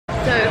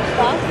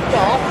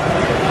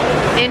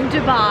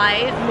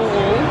Dubai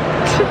Mall.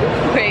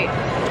 Wait.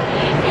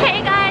 Hey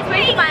guys, we're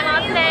in Dubai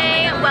Mall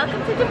today.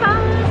 Welcome to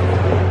Dubai.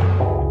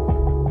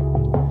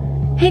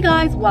 Hey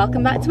guys,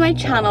 welcome back to my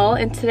channel.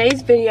 In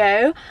today's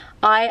video,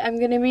 I am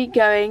going to be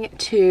going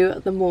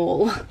to the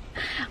mall.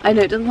 I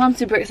know it doesn't sound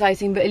super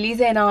exciting, but Elise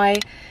and I,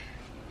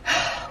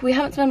 we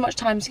haven't spent much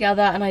time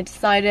together, and I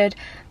decided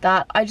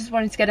that I just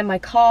wanted to get in my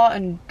car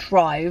and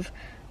drive.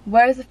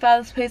 Where is the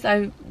furthest place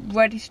I'm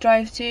ready to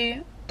drive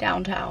to?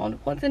 Downtown.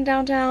 What's in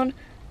downtown?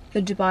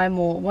 The Dubai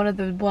Mall, one of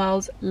the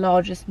world's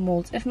largest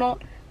malls, if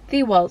not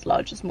the world's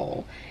largest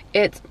mall.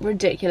 It's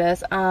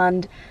ridiculous,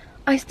 and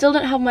I still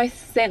don't have my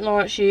St.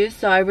 Laurent shoes,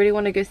 so I really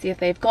want to go see if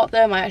they've got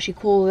them. I actually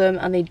called them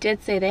and they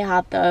did say they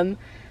had them,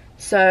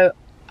 so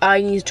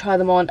I need to try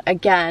them on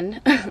again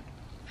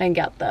and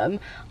get them.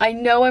 I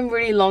know I'm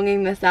really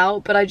longing this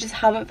out, but I just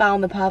haven't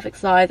found the perfect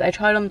size. I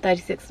tried on the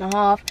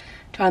 36.5,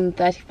 tried on the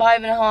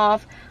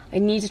 35.5. I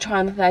need to try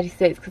on the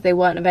 36 because they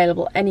weren't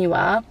available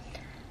anywhere,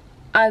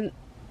 and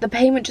the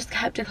payment just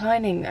kept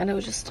declining, and it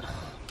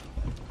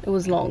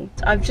was long.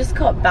 I've just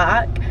got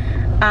back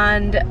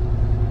and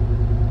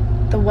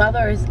the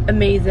weather is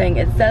amazing.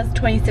 It says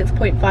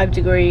 26.5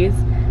 degrees.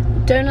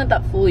 Don't let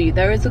that fool you.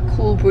 There is a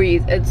cool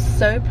breeze. It's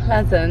so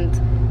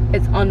pleasant.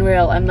 It's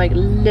unreal. I'm like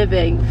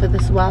living for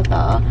this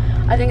weather.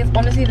 I think it's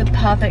honestly the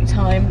perfect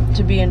time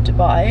to be in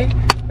Dubai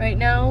right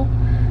now.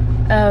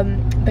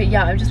 But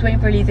yeah, I'm just waiting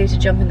for Elise to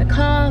jump in the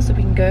car so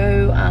we can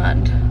go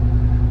and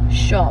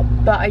shop.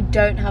 But I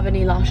don't have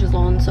any lashes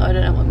on, so I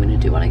don't know what I'm going to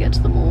do when I get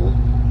to the mall.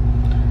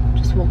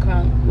 Just walk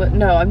around. But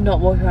no, I'm not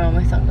walking around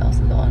with my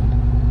sunglasses on.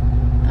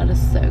 That is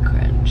so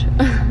cringe.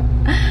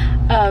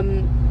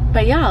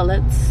 But yeah,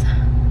 let's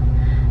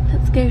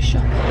go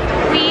shopping.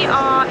 We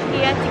are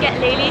here to get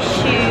Lailli's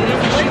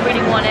shoes she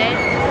really wanted.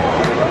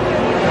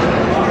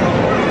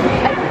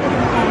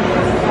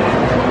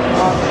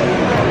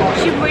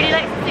 She really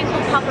likes this thing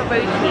called Papa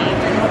Roti.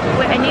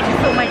 Wait, I need to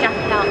sort my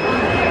jacket out.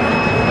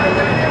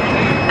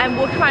 I'm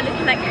walking around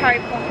looking like Harry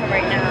Potter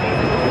right now.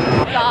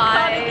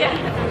 Guys,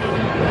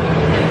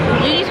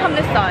 you need to come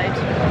this side.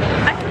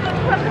 I forgot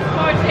to put this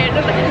card here. It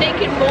looks like a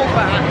naked mole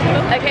rat.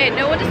 Okay,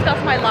 no one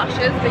discuss my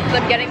lashes because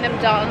I'm getting them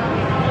done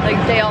like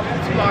day after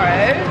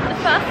tomorrow. The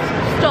first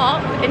stop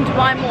in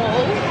Dubai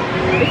Mall,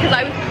 because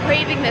I was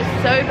craving this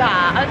so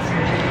bad,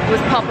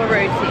 was Papa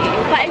Roti.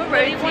 Papa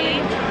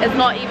Roti is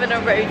not even a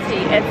roti,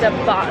 it's a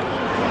bun.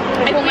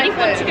 I really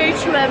want to go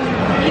to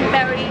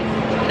Pinkberry.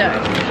 No.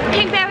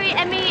 Pinkberry,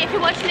 Emmy, if you're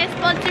watching this,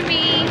 sponsor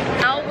me.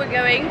 Now we're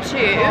going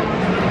to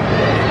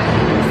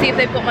see if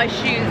they've got my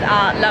shoes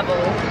at level.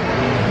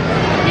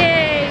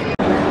 Yay!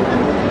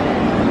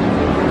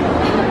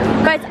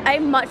 Guys, I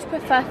much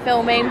prefer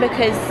filming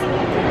because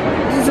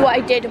this is what I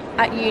did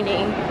at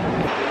uni.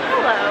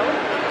 Hello.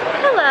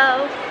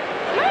 Hello.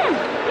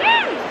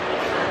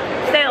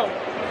 Sale.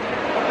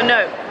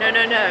 No.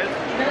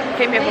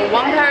 Came here for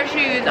one pair of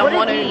shoes and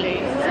one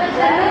only.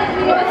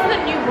 Well, this is a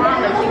new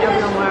brand I've seen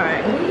everyone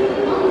wearing.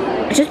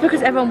 Just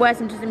because everyone wears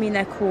them doesn't mean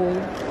they're cool.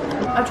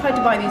 I've tried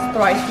to buy these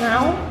thrice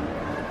now.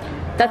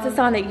 That's a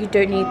sign that you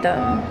don't need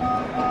them.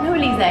 No,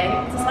 Elise,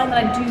 it's a sign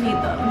that I do need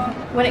them.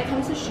 When it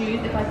comes to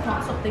shoes, if I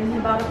can't stop thinking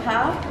about a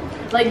pair,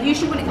 like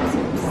usually when it comes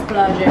to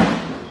splurging,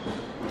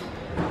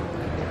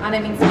 and I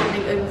mean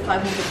spending over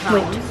 £500.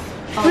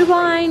 Wait,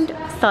 rewind,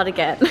 start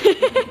again.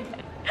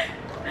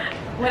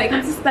 When it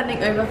comes to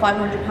spending over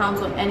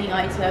 £500 on any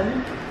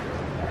item,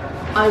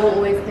 I will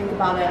always think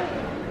about it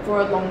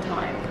for a long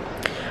time.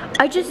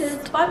 Because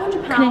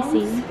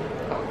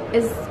 £500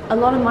 is a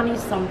lot of money to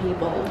some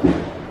people. You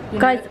know?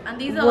 Guys, and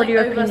these are like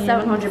over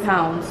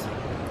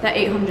 £700. They're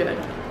 800.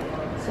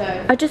 So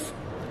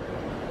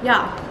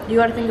yeah, you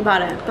got to think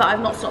about it. But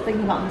I've not stopped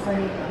thinking about them, so I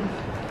need them.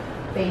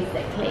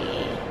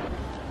 Basically.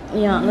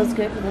 Yeah, let's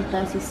go for the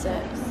 36.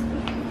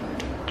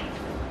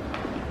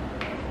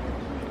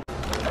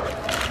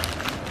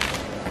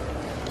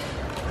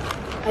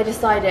 I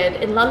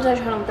decided, in London I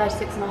tried on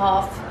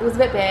 36.5, it was a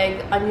bit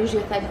big. I'm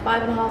usually a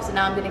 35.5, so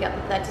now I'm going to get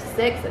the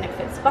 36, and it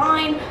fits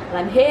fine. And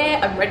I'm here,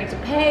 I'm ready to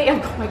pay,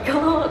 I've got my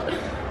card.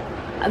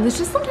 And there's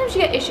just sometimes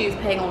you get issues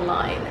paying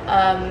online.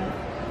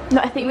 No,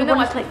 I think even though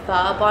I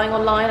prefer buying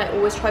online, I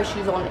always try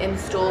shoes on in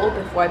store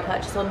before I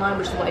purchase online,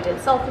 which is what I did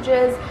at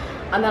Selfridges.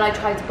 And then I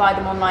tried to buy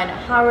them online at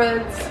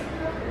Harrods.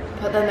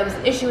 But then there was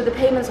an issue with the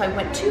payment, so I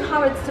went to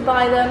Harrods to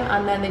buy them,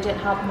 and then they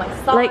didn't have my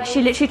size. Like,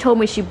 she literally told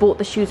me she bought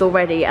the shoes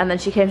already, and then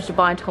she came to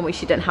Dubai and told me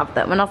she didn't have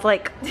them. And I was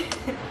like,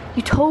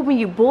 you told me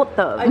you bought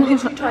them. I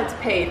literally tried to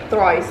pay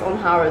thrice on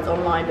Harrods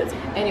online. But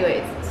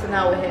anyways, so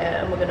now we're here,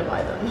 and we're going to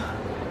buy them.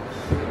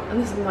 And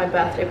this is my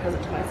birthday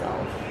present to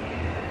myself.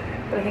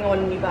 But I think I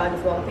want a new bag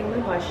as well. I think I'm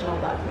going to buy a Chanel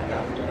bag for my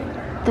birthday.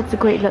 That's a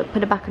great look.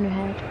 Put it back on your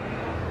head.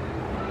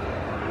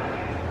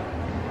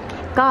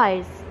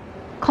 Guys,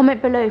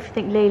 comment below if you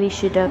think Lailli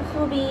should have.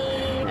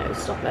 No,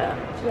 stop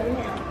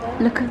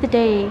it. Look of the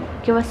day.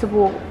 Give us a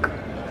walk.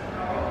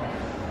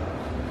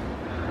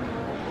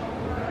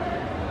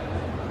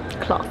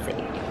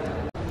 Classy.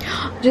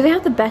 Do they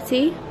have the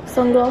Betty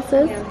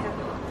sunglasses? Yeah,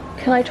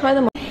 can I try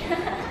them on?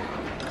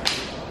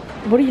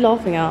 What are you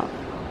laughing at?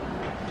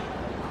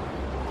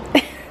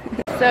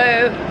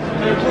 So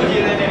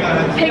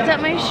picked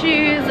up my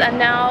shoes and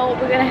now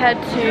we're gonna head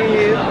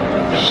to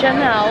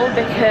Chanel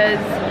because,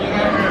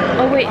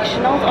 oh wait,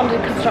 Chanel's under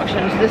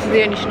construction, so this is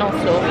the only Chanel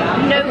store.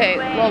 No okay,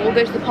 way. Well we'll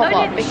go to the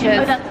pop-up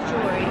because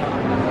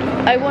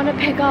I want to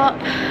pick up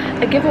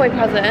a giveaway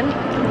present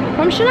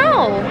from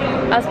Chanel.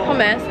 As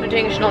promised, we're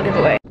doing a Chanel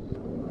giveaway.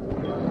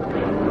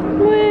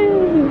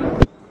 Woo.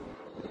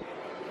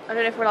 I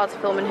don't know if we're allowed to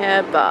film in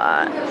here,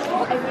 but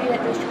I really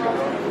like those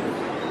trousers.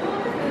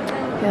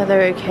 Yeah,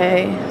 they're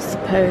okay, I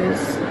suppose.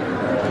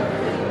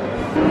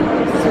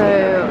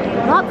 So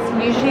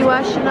that's usually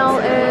where Chanel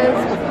is.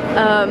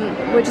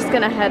 We're just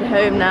gonna head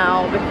home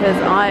now because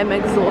I'm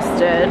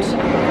exhausted.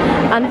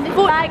 And this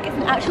bag is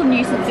an actual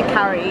nuisance to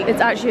carry.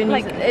 It's actually a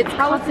nuisance. Like, it's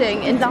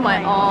cutting into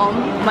my arm,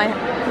 my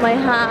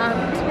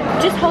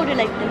hand. Just hold it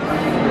like this.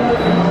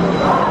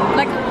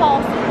 Like a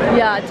parcel.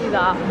 Yeah, do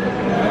that.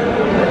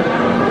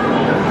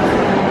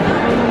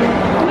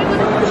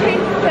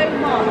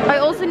 I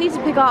also need to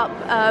pick up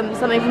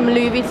something from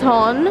Louis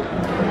Vuitton.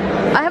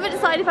 I haven't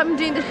decided if I'm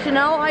doing the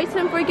Chanel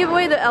item for a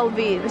giveaway or the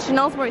LV. The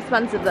Chanel's more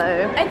expensive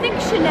though. I think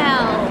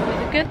Chanel.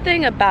 The good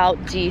thing about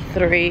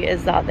D3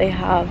 is that they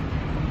have,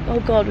 oh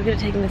god, we could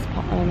have taken this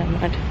part, oh never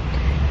mind.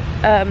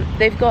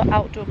 They've got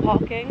outdoor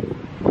parking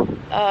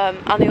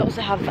and they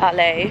also have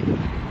valet.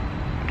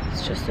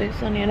 It's just so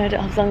sunny and I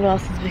don't have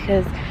sunglasses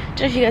because, I don't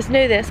know if you guys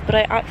know this, but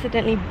I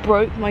accidentally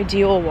broke my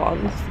Dior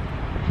ones.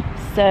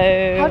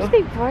 So how did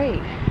they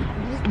break?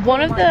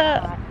 One of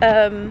the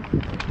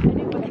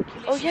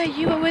oh yeah,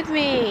 you were with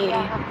me.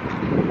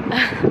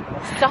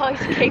 Yeah. Side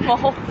came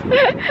off.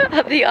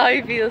 At the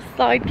Ivy, the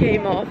side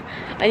came off.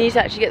 I need to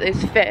actually get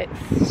those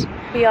fixed.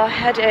 We are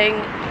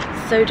heading,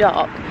 so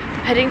dark,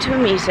 heading to a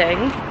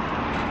meeting.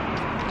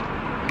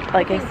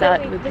 Like I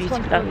said, with Beauty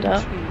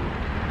Blender.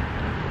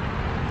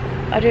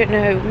 I don't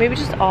know, maybe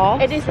just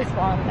ask. It is this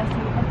one.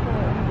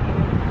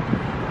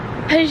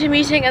 Heading to a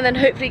meeting and then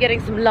hopefully getting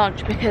some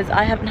lunch because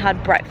I haven't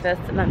had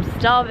breakfast and I'm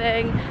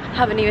starving.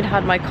 Haven't even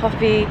had my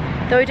coffee,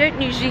 though I don't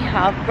usually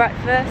have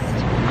breakfast,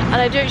 and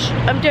I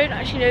don't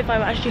actually know if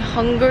I'm actually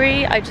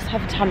hungry. I just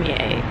have a tummy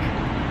ache.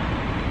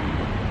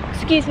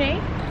 Excuse me.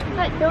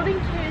 Like building 2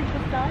 is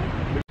just done.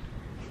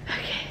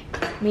 Okay,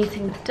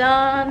 meeting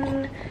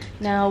done.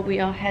 Now we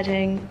are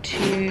heading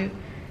to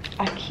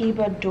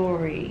Akiba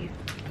Dori.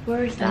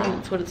 Where is that? I think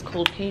that's what it's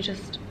called. Can you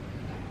just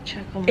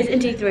check on? It's in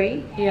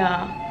D3.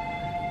 Yeah.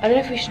 I don't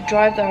know if we should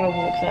drive there or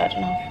walk there. I don't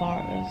know how far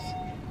it is.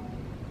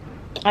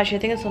 Actually, I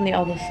think it's on the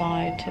other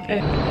side.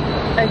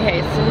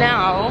 Okay, so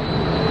now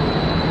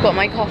I've got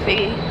my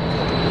coffee,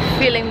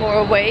 feeling more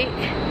awake.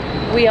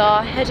 We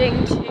are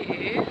heading to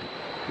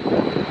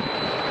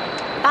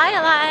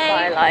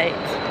Firelight.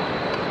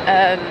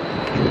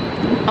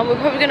 And we're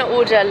probably going to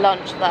order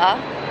lunch there.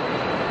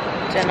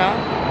 Dinner.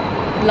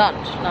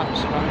 Lunch.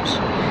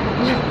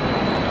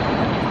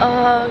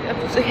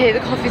 Okay, the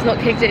coffee's not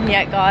kicked in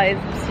yet, guys.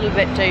 I'm still a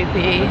bit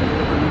dopey,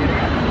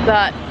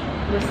 but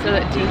we're still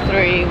at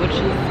D3, which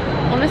is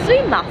honestly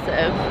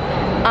massive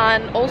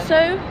and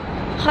also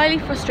highly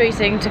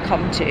frustrating to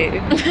come to.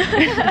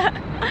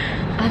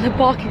 And the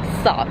parking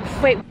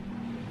sucks. Wait.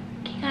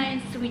 Okay,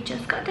 guys, so we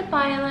just got to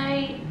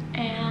Firelight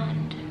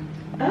and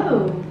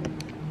oh,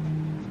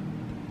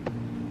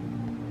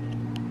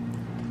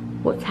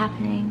 what's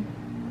happening?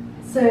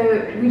 So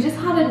we just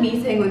had a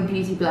meeting with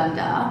Beauty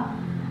Blender.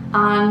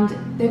 And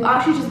they've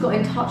actually just got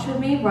in touch with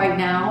me right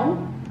now.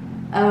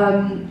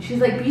 She's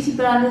like, Beauty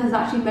Blender has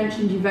actually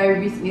mentioned you very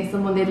recently as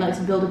someone they'd like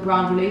to build a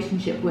brand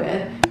relationship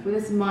with. With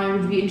this in mind,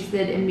 would you be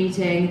interested in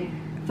meeting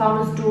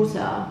founder's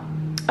daughter?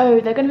 Oh,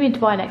 they're going to be in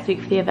Dubai next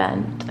week for the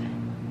event.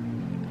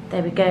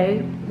 There we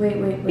go.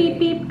 Wait. Beep,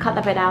 beep, cut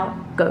that bit out.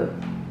 Go.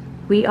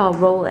 We are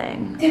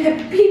rolling.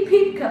 Beep,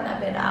 beep, cut that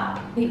bit out.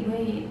 Wait.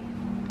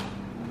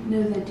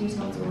 No, the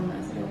details are on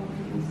there, so I don't want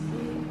people to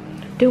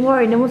see. Don't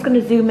worry, no one's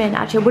gonna zoom in.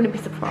 Actually, I wouldn't be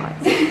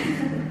surprised.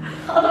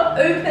 I'll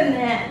open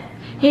it.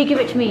 Here, give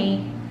it to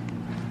me.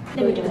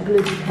 Let me do it.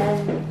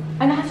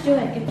 I know how to do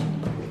it. Give it to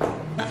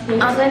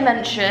me. As I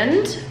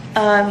mentioned,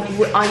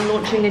 I'm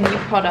launching a new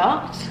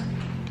product.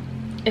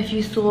 If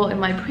you saw in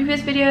my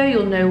previous video,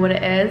 you'll know what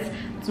it is.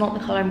 It's not the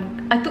colour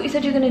I thought you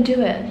said you were gonna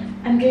do it.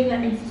 I'm doing that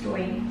Insta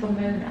story for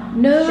Mona.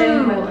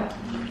 No.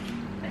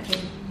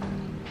 Okay.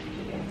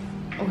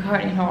 We're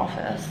currently in her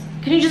office.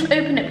 Can you just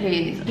open it,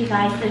 please? Hey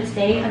guys, so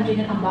today I'm doing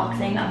an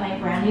unboxing of my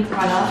brand new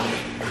product.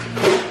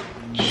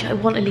 I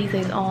want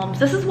Elise's arms.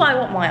 This is what I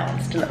want my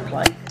arms to look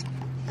like.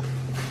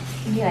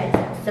 You guys,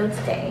 so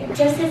today,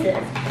 just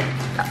scissors.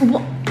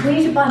 What? We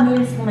need to buy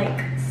Mona's some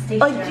like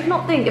stationery. I do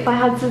not think if I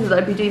had scissors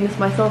I'd be doing this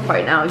myself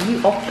right now.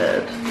 You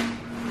offered.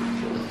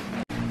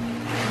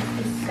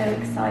 This is so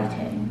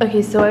exciting.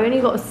 Okay, so I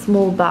only got a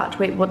small batch.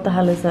 Wait, what the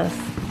hell is this?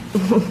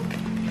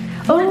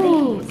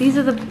 Oh, these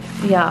are the,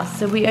 yeah,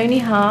 so we only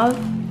have,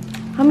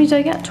 how many did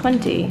I get?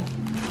 20.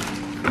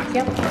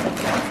 Yep.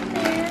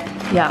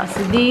 Yeah,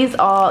 so these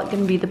are going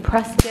to be the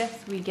press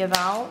gifts we give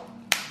out.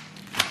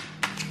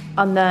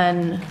 And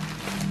then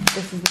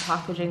this is the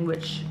packaging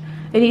which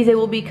Elise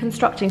will be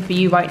constructing for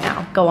you right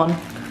now. Go on.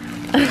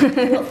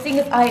 Well, seeing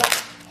as I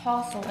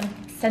parcel and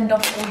send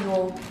off all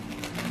your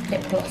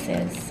lip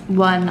glosses.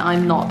 When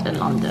I'm not in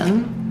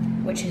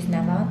London. Which is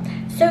never.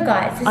 So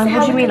guys, this is how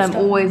how do you mean I'm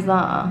start. always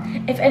there?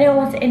 If anyone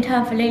wants to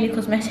intern for Lailli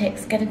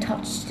Cosmetics, get in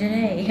touch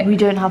today. We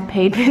don't have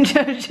paid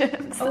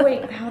internships. Oh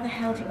wait, how the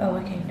hell do you... Oh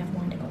okay, never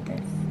mind, I got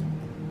this.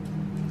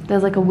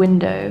 There's like a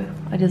window.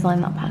 I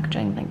designed that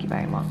packaging, thank you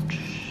very much.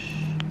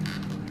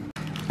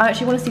 I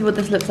actually want to see what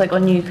this looks like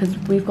on you because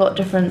we've got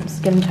different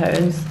skin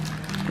tones.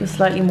 You're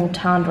slightly more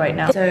tanned right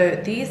now. So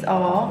these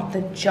are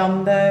the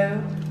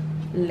Jumbo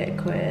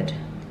Liquid.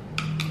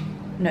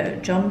 No,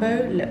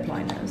 Jumbo Lip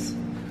Liners.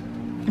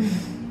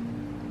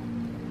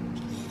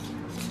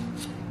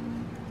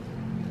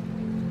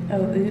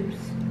 Oh, oops.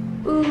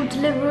 Ooh,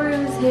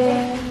 Deliveroo's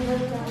here.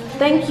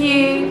 Thank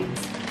you.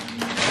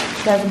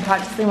 Guys, I'm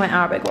practicing my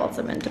Arabic whilst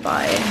I'm in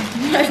Dubai.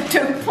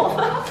 Don't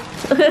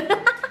bother.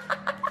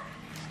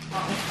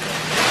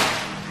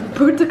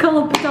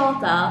 Portocolo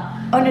patata.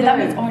 Oh no, that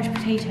means orange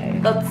potato.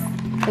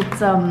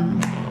 It's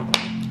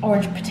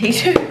orange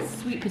potato.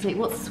 Sweet potato.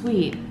 What's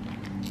sweet?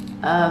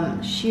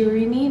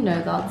 Shirini?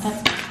 No,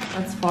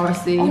 that's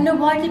Farsi. Oh no,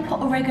 why did they put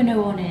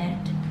oregano on it?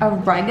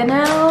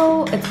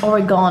 Oregano? It's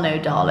oregano,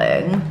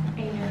 darling.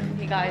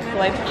 Hey guys,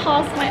 so I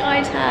passed my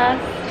eye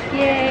test.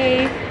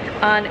 Yay!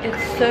 And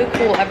it's so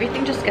cool.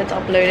 Everything just gets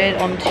uploaded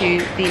onto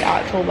the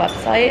actual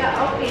website.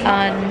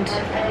 And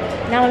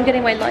now I'm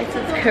getting my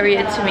license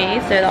couriered to me.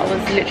 So that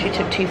was literally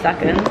took 2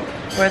 seconds.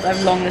 Whereas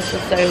I've longed this for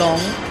so long.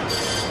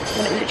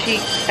 And it literally,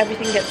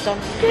 everything gets done.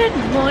 Good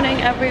morning,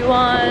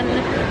 everyone.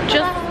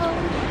 Just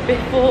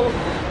before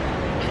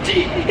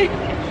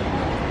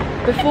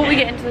we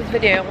get into this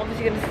video, I'm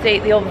obviously going to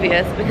state the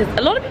obvious because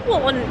a lot of people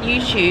on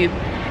YouTube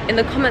in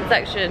the comment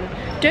section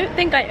don't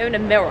think I own a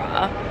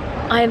mirror.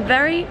 I am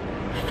very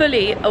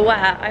fully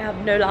aware I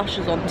have no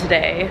lashes on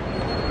today.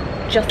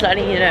 Just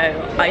letting you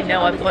know, I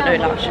know I've got no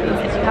lashes.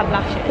 You have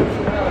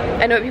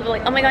lashes. I know people are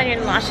like, oh my god,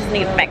 your lashes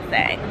need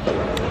fixing.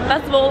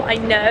 First of all, I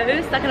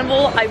know. Second of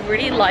all, I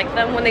really like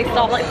them when they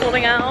start like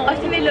falling out. I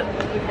think they look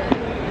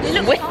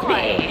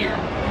wispy.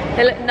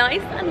 They look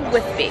nice and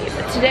wispy,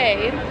 but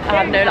today I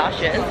have no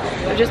lashes.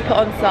 I've just put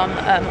on some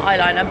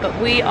eyeliner, but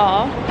we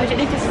are... I don't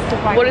know if this is the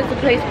right... What is the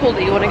place called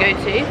that you want to go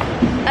to?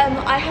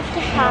 I have to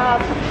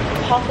have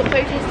passport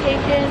photos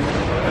taken.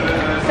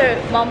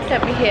 So Mom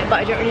sent me here, but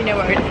I don't really know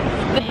where it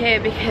is. Here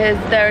because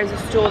there is a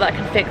store that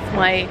can fix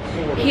my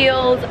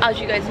heels. As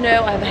you guys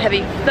know, I have a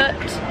heavy foot.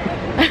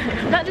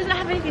 That doesn't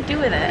have anything to do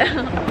with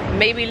it.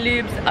 Maybe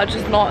lubes are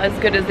just not as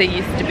good as they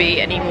used to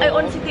be anymore. I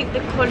honestly think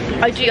the quality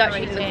I do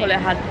actually think the quality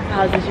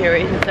has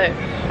deteriorated. So,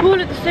 oh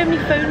look, there's so many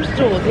phone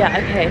stores. Yeah,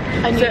 okay.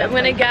 So I'm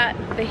gonna get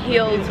the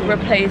heels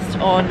replaced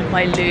on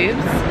my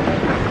lubes,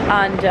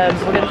 and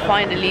we're gonna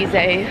find Elise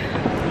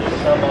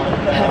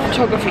her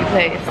photography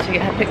place to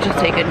get her pictures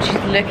taken.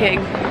 She's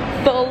looking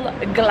full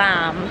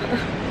glam.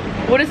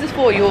 What is this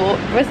for? Your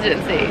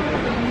residency?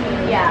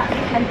 Yeah,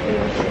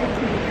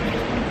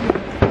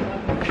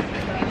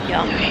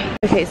 yeah.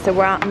 Okay, so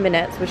we're at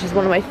Minutes, which is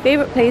one of my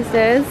favorite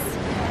places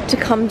to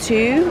come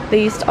to.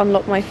 They used to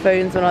unlock my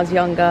phones when I was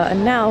younger,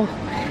 and now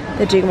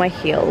they're doing my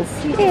heels.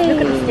 Look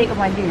at the state of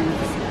my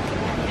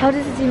lubes. How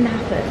does this even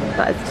happen?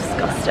 That is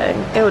disgusting.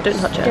 Ew, don't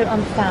touch it. Don't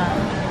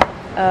understand.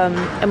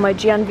 And my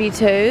Gian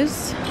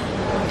toes.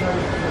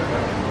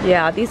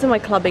 Yeah, these are my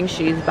clubbing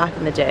shoes back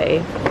in the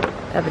day,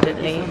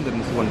 evidently.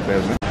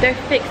 They're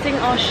fixing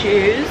our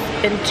shoes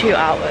in 2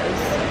 hours.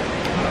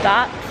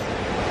 That,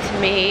 to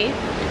me,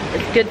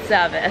 is good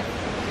service.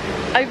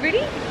 I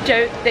really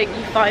don't think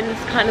you find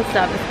this kind of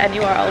service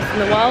anywhere else in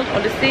the world.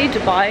 Honestly,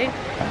 Dubai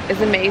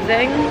is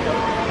amazing.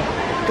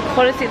 The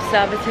quality of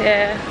service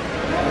here,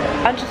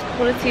 and just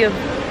quality of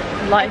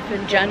life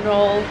in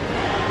general,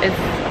 is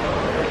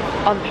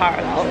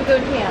unparalleled. We're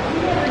going here?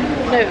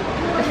 No,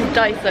 this is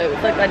Daiso.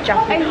 It's like that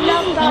Japanese. I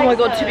love Daiso. Oh my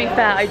god, to be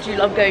fair, I do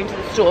love going to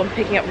the store and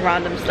picking up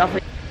random stuff.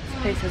 This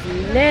place is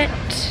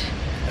lit.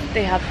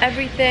 They have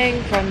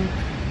everything from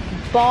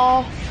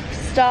bath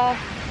stuff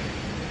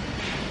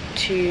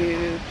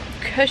to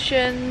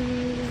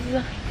cushions.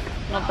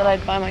 Not that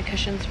I'd buy my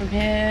cushions from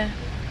here.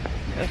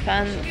 No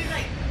offense.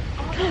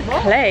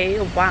 Clay?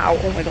 Wow,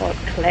 oh my god,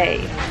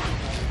 clay.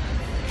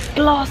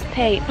 Glass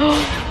paint.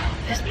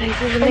 This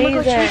place is amazing. Oh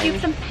my god, should we do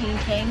some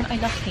painting? I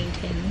love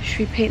painting. Should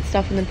we paint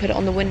stuff and then put it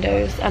on the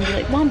windows and be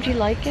like, Mom, do you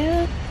like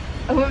it?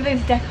 I remember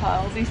those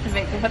decals I used to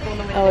make them put them on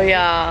the windows. Oh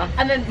yeah.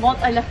 And then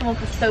once I left them on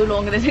for so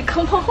long and they didn't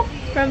come off.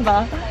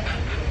 Remember?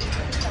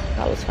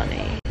 That was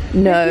funny.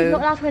 No. He's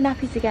not allowed to wear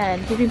nappies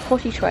again. He's been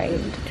potty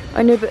trained.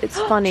 I know, but it's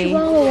funny.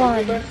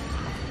 Chihuahua one.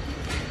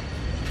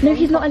 No,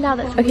 he's not allowed.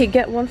 That's okay,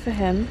 get one for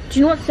him. Do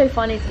you know what's so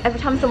funny? Is every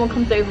time someone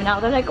comes over now,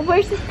 they're like,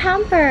 where's his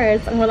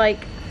Pampers? And we're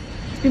like,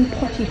 he's been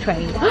potty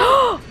trained.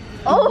 Oh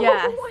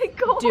yes. My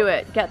god. Do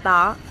it. Get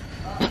that.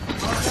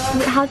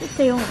 How does it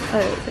stay on?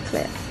 Oh, it's a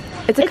clip.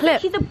 It's a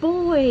clip. He's a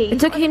boy.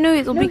 It's okay, no,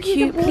 it'll be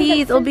cute.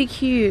 Please, it'll be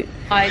cute.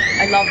 I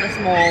love this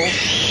mall.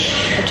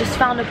 I just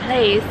found a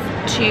place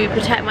to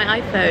protect my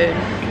iPhone.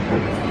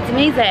 It's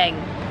amazing.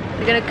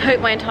 They're gonna coat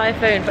my entire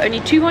phone for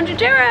only 200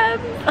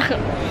 dirhams.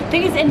 The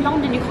thing is, in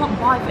London you can't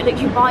buy, like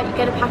you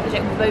get a package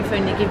like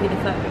Vodafone, they give you the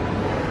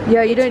phone.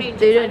 Yeah, they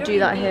don't do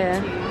that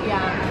here.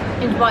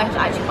 Yeah, in Dubai you have to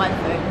actually buy the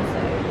phone,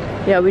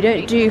 so. Yeah, we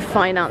don't do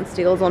finance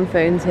deals on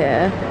phones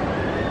here.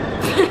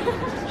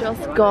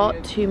 Just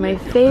got to my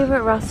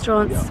favourite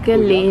restaurant,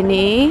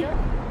 Scalini.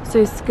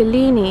 So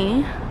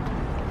Scalini,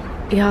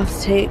 you have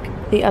to take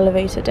the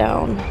elevator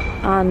down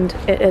and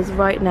it is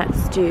right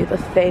next to the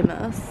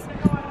famous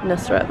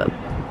Nusra, but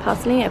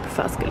personally I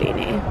prefer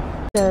Scalini.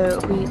 So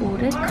we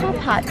ordered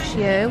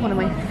carpaccio, one of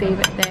my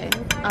favourite things,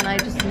 and I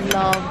just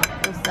love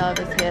the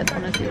service here. It's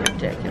honestly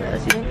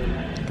ridiculous. You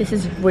know, this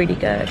is really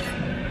good.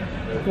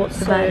 What's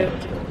the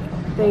verdict?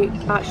 They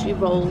actually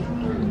roll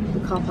the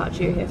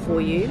carpaccio here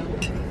for you.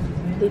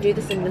 They do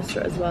this in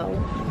Nusra as well,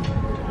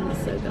 and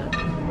it's so good.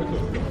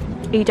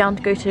 Are you down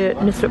to go to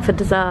Nusra for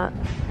dessert?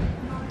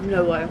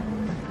 No way.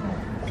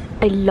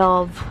 I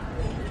love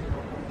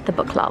the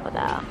baklava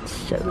there.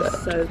 So good.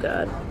 So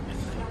good.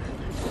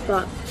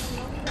 But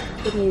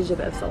it needs a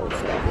bit of salt, so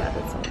I'll add a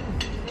bit of salt.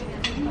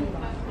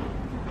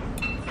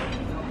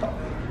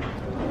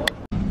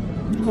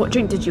 What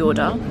drink did you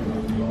order?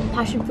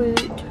 Passion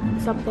fruit,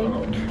 something.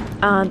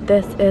 And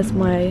this is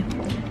my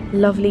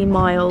lovely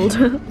mild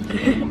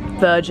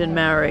Virgin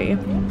Mary.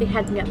 They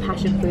had me at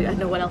passion fruit. I don't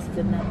know what else is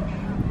in there.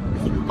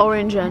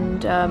 Orange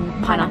and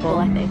pineapple,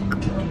 I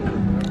think.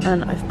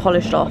 And I've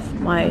polished off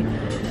my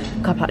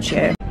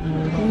carpaccio.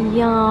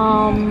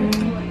 Yum.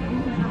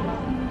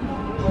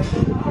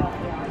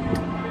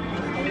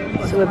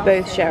 So we're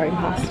both sharing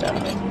pasta.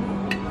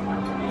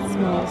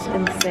 Smells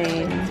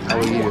insane. I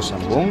will give you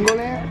some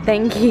vongole.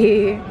 Thank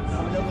you.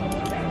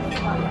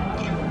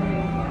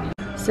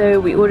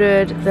 So we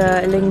ordered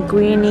the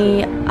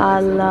linguine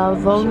alla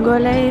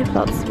vongole, if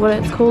that's what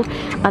it's called,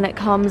 and it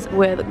comes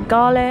with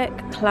garlic,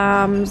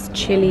 clams,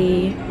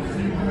 chili,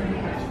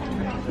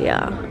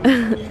 yeah,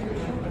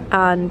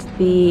 and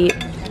the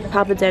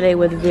pappardelle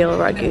with veal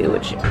ragu,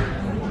 which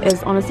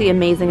is honestly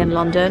amazing in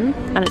London,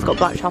 and it's got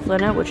black truffle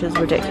in it, which is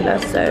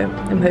ridiculous, so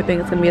I'm hoping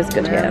it's gonna be as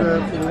good here. I'm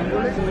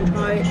gonna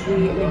try the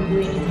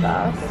linguine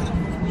first.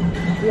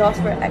 We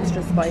asked for it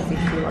extra spicy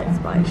if you like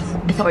spice.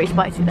 It's not very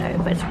spicy though,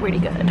 but it's really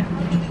good.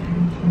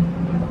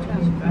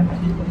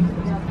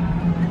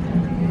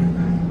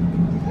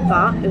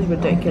 That is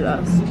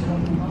ridiculous.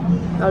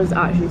 That is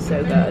actually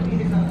so good.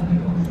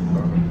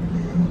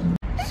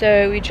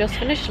 So we just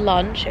finished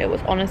lunch. It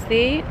was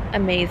honestly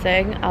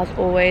amazing as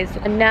always.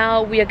 And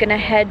now we are gonna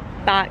head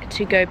back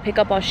to go pick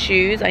up our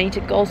shoes. I need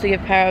to also get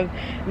a pair of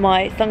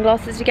my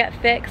sunglasses to get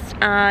fixed.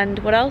 And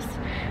what else?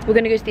 We're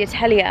gonna go to the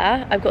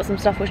atelier. I've got some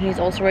stuff which needs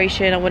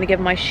alteration. I want to give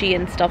my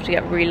Shein stuff to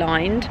get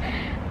relined.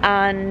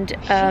 And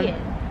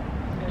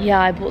yeah,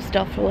 I bought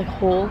stuff for like a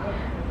haul.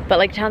 But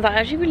like, turns out I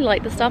actually really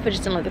like the stuff. I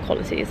just didn't like the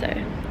quality, so.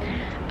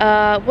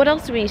 What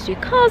else do we need to do?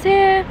 Cars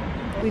here.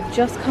 We've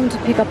just come to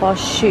pick up our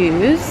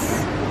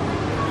shoes.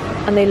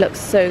 And they look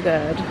so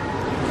good.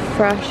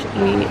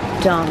 Freshly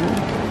done.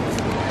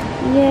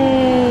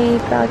 Yay,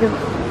 bag of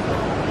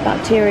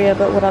bacteria,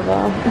 but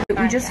whatever.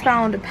 We just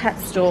found a pet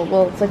store.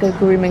 Well, it's like a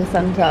grooming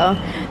center.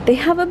 They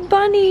have a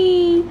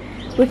bunny.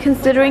 We're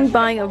considering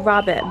buying a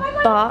rabbit,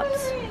 but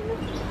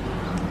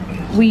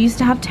we used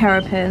to have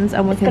terrapins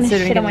and we're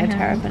considering getting a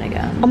terrapin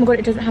again. Oh my god,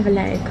 it doesn't have a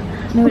leg.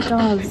 No, it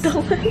does.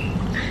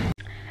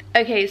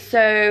 Okay,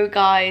 so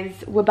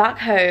guys, we're back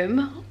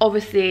home.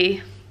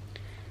 Obviously,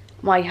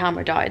 my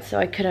camera died, so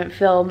I couldn't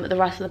film the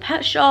rest of the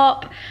pet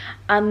shop.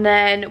 And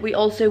then we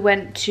also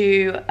went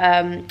to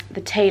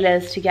the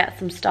tailor's to get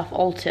some stuff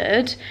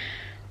altered.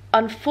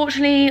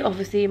 Unfortunately,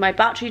 obviously my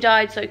battery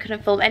died, so I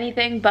couldn't film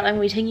anything, but I'm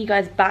going to be taking you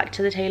guys back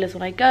to the tailor's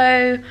when I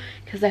go,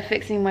 because they're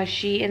fixing my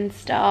sheet and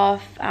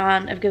stuff,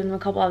 and I've given them a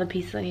couple other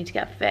pieces I need to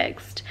get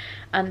fixed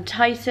and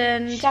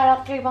tightened. Shout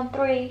out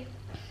 313.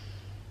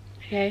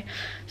 Okay,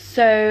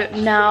 so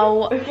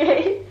now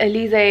Okay.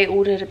 Elise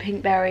ordered a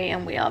pink berry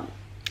and we are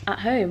at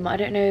home. I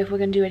don't know if we're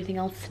going to do anything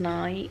else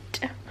tonight.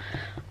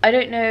 I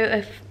don't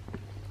know if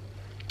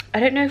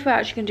we're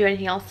actually going to do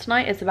anything else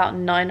tonight. It's about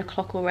 9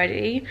 o'clock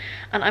already,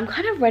 and I'm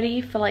kind of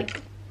ready for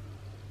like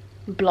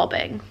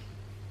blobbing,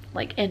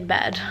 like in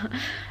bed.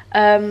 We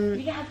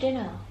didn't have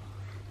dinner.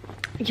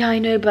 Yeah, I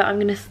know, but I'm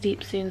going to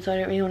sleep soon, so I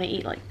don't really want to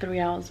eat like 3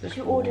 hours before. Did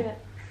you order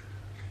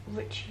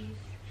Richie's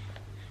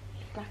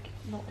bracket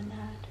not in the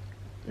head?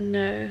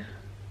 No.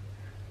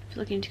 I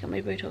feel like I need to get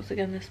my Botox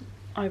again. This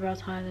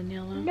eyebrow's higher than the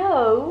other.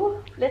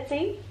 No. Let's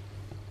see.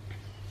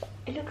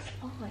 It looks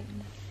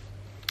fine.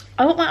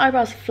 I want my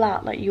eyebrows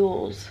flat like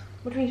yours.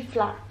 What do you mean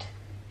flat?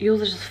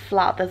 Yours are just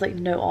flat. There's like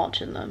no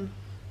arch in them.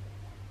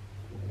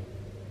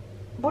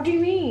 What do you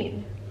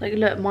mean? Like,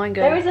 look, mine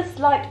go. There is a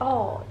slight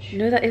arch.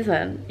 No, that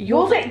isn't.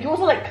 Yours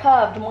are like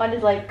curved. Mine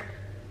is like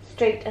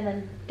straight and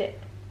then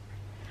dip.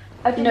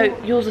 No,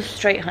 yours are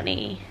straight,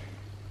 honey.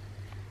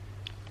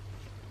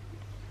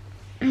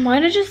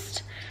 Mine are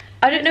just,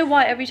 I don't know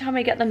why every time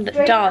I get them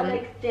done,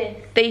 like this.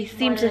 they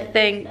seem to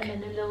think.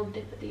 And then a little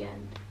dip at the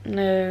end.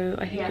 No,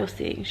 I think you're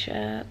seeing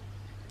shit.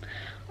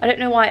 I don't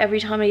know why every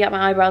time I get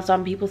my eyebrows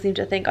done, people seem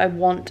to think I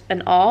want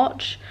an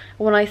arch.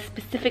 And when I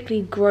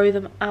specifically grow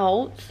them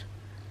out,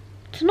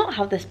 to not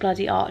have this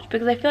bloody arch,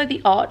 because I feel like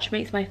the arch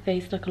makes my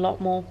face look a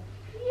lot more...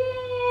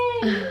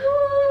 Yay!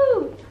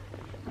 Woo!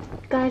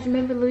 Guys,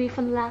 remember Louis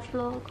from the last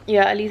vlog?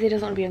 Yeah, Elise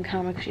doesn't want to be on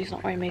camera because she's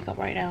not wearing makeup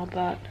right now,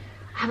 but...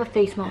 I have a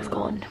face mask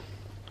on.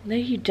 No,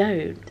 you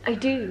don't. I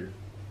do.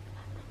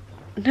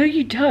 No,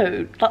 you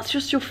don't. That's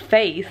just your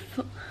face.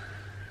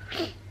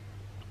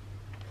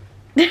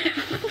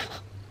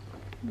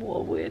 What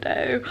a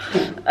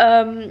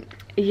weirdo.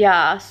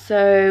 Yeah,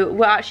 so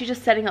we're actually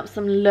just setting up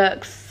some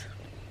looks.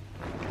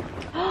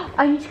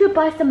 I need to go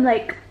buy some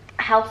like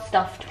house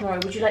stuff tomorrow.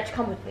 Would you like to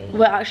come with me?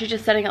 We're actually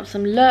just setting up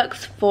some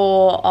looks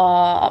for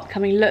our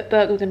upcoming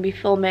lookbook. We're going to be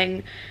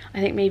filming,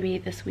 I think maybe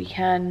this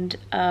weekend.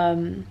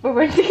 We're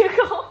renting a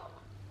car.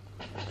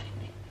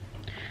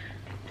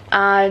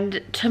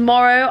 And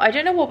tomorrow, I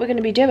don't know what we're going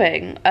to be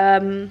doing.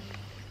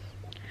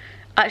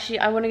 Actually,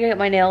 I want to go get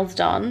my nails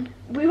done.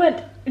 We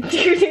went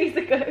 2 days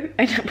ago.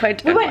 I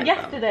don't, we went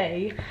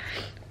yesterday.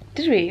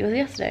 Did we? Was it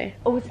yesterday?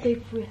 Oh, it was the day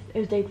before. It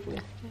was the day before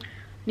yesterday.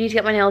 Need to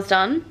get my nails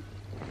done.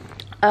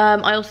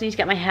 I also need to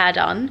get my hair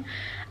done.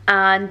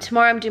 And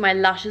tomorrow I'm doing my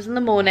lashes in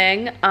the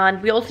morning.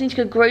 And we also need to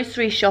go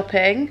grocery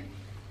shopping.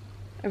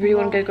 I really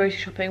want to go grocery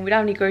shopping. We don't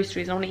have any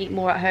groceries. I want to eat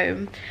more at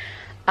home.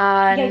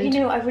 And yeah, you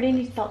know, I really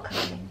need to start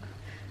cooking.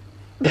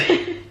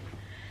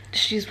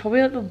 She's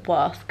probably like the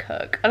worst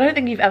cook. I don't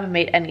think you've ever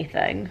made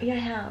anything. Yeah, I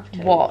have.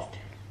 Toast. What?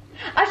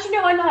 Actually,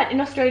 no, I lied. In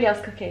Australia, I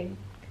was cooking.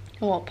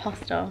 What,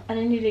 pasta? And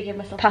I nearly gave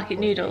myself packet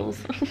noodles.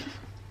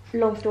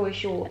 Long story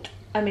short,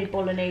 I made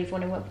bolognese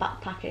when I went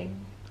backpacking.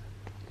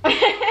 When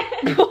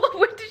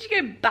did you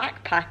go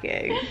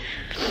backpacking?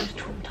 It was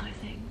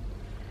traumatizing.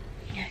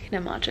 Yeah, I can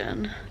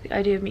imagine. The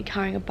idea of me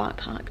carrying a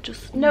backpack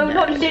just... No,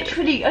 not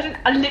literally.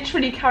 I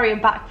literally carry a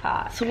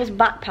backpack. So what's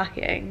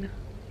backpacking?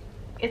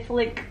 It's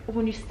like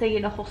when you stay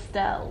in a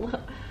hostel.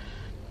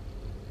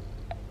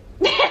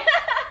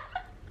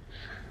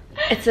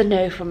 It's a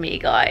no from me,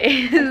 guys.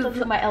 I still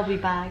took my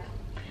LV bag.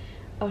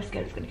 I was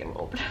scared it was gonna get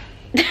robbed.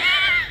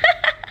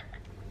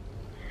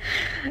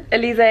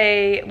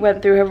 Elise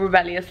went through her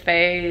rebellious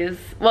phase.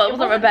 Well, it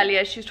wasn't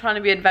rebellious, she was trying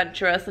to be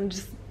adventurous and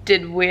just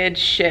did weird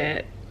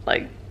shit.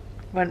 Like,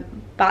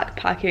 went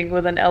backpacking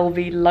with an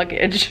LV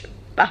luggage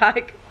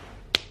bag.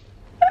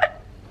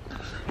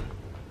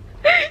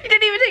 You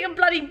didn't even take a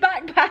bloody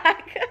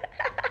backpack.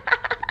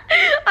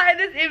 I had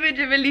this image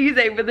of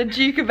Elise with a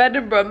Duke of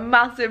Edinburgh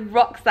massive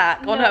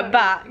rucksack on her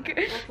back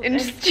in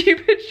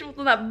stupid shorts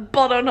and that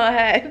bun on her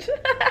head.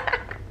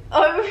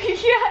 Oh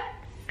yes.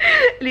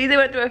 Elise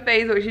went through a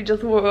phase where she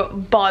just wore a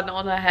bun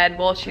on her head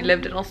while she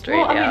lived in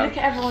Australia. Well, I mean, look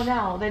at everyone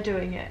now, they're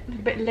doing it. A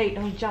bit late,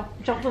 and we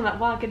jumped on that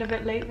wagon a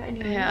bit late.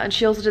 Anyway. Yeah, and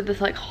she also did this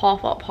like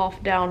half up,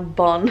 half down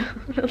bun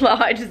that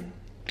I just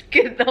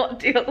could not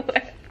deal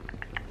with.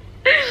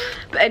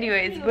 But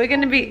anyways, we're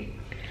gonna be...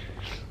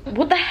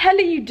 What the hell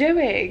are you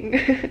doing?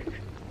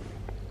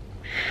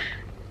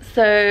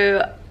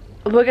 So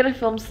we're gonna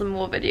film some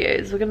more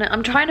videos.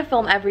 I'm trying to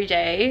film every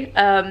day,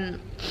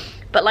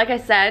 but like I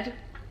said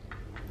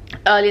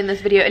early in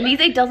this video,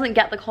 Elise doesn't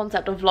get the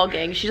concept of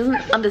vlogging. She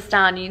doesn't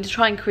understand. You need to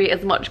try and create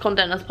as much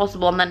content as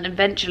possible and then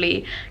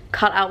eventually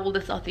cut out all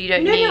the stuff that you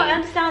don't need. No, I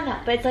understand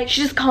that, but it's like...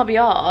 She just can't be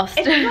arsed.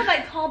 It's not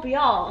like can't be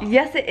arsed.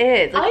 Yes, it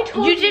is. Like,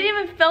 you didn't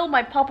even film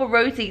my Papa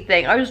Rosie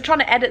thing. I was trying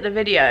to edit the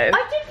video. I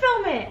did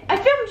film it. I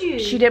filmed you.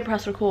 She didn't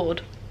press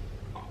record.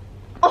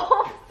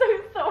 Oh, I'm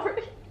so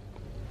sorry.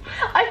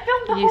 I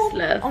filmed the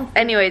Useless. whole...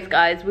 Anyways,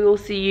 guys, we will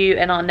see you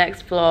in our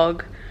next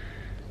vlog.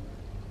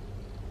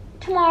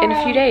 Tomorrow. In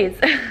a few days.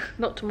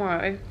 Not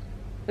tomorrow.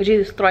 We do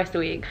this thrice a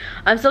week.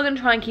 I'm still going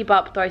to try and keep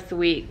up thrice a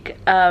week.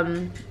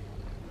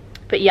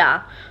 But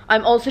yeah,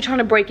 I'm also trying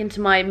to break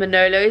into my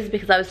Manolos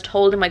because I was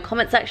told in my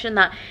comment section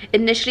that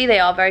initially they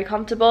are very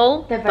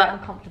comfortable. They're very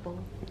uncomfortable.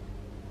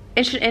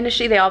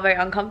 Initially they are very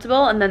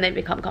uncomfortable and then they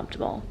become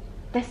comfortable.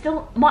 They're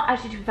still...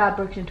 Actually, to be fair, I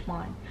broke into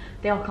mine.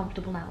 They are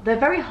comfortable now. They're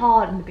very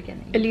hard in the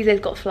beginning. Elise's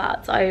got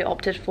flats. I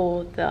opted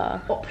for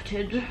the...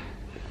 Opted.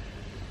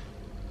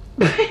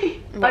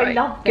 Right. I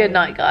love them. Good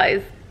night,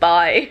 guys.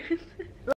 Bye.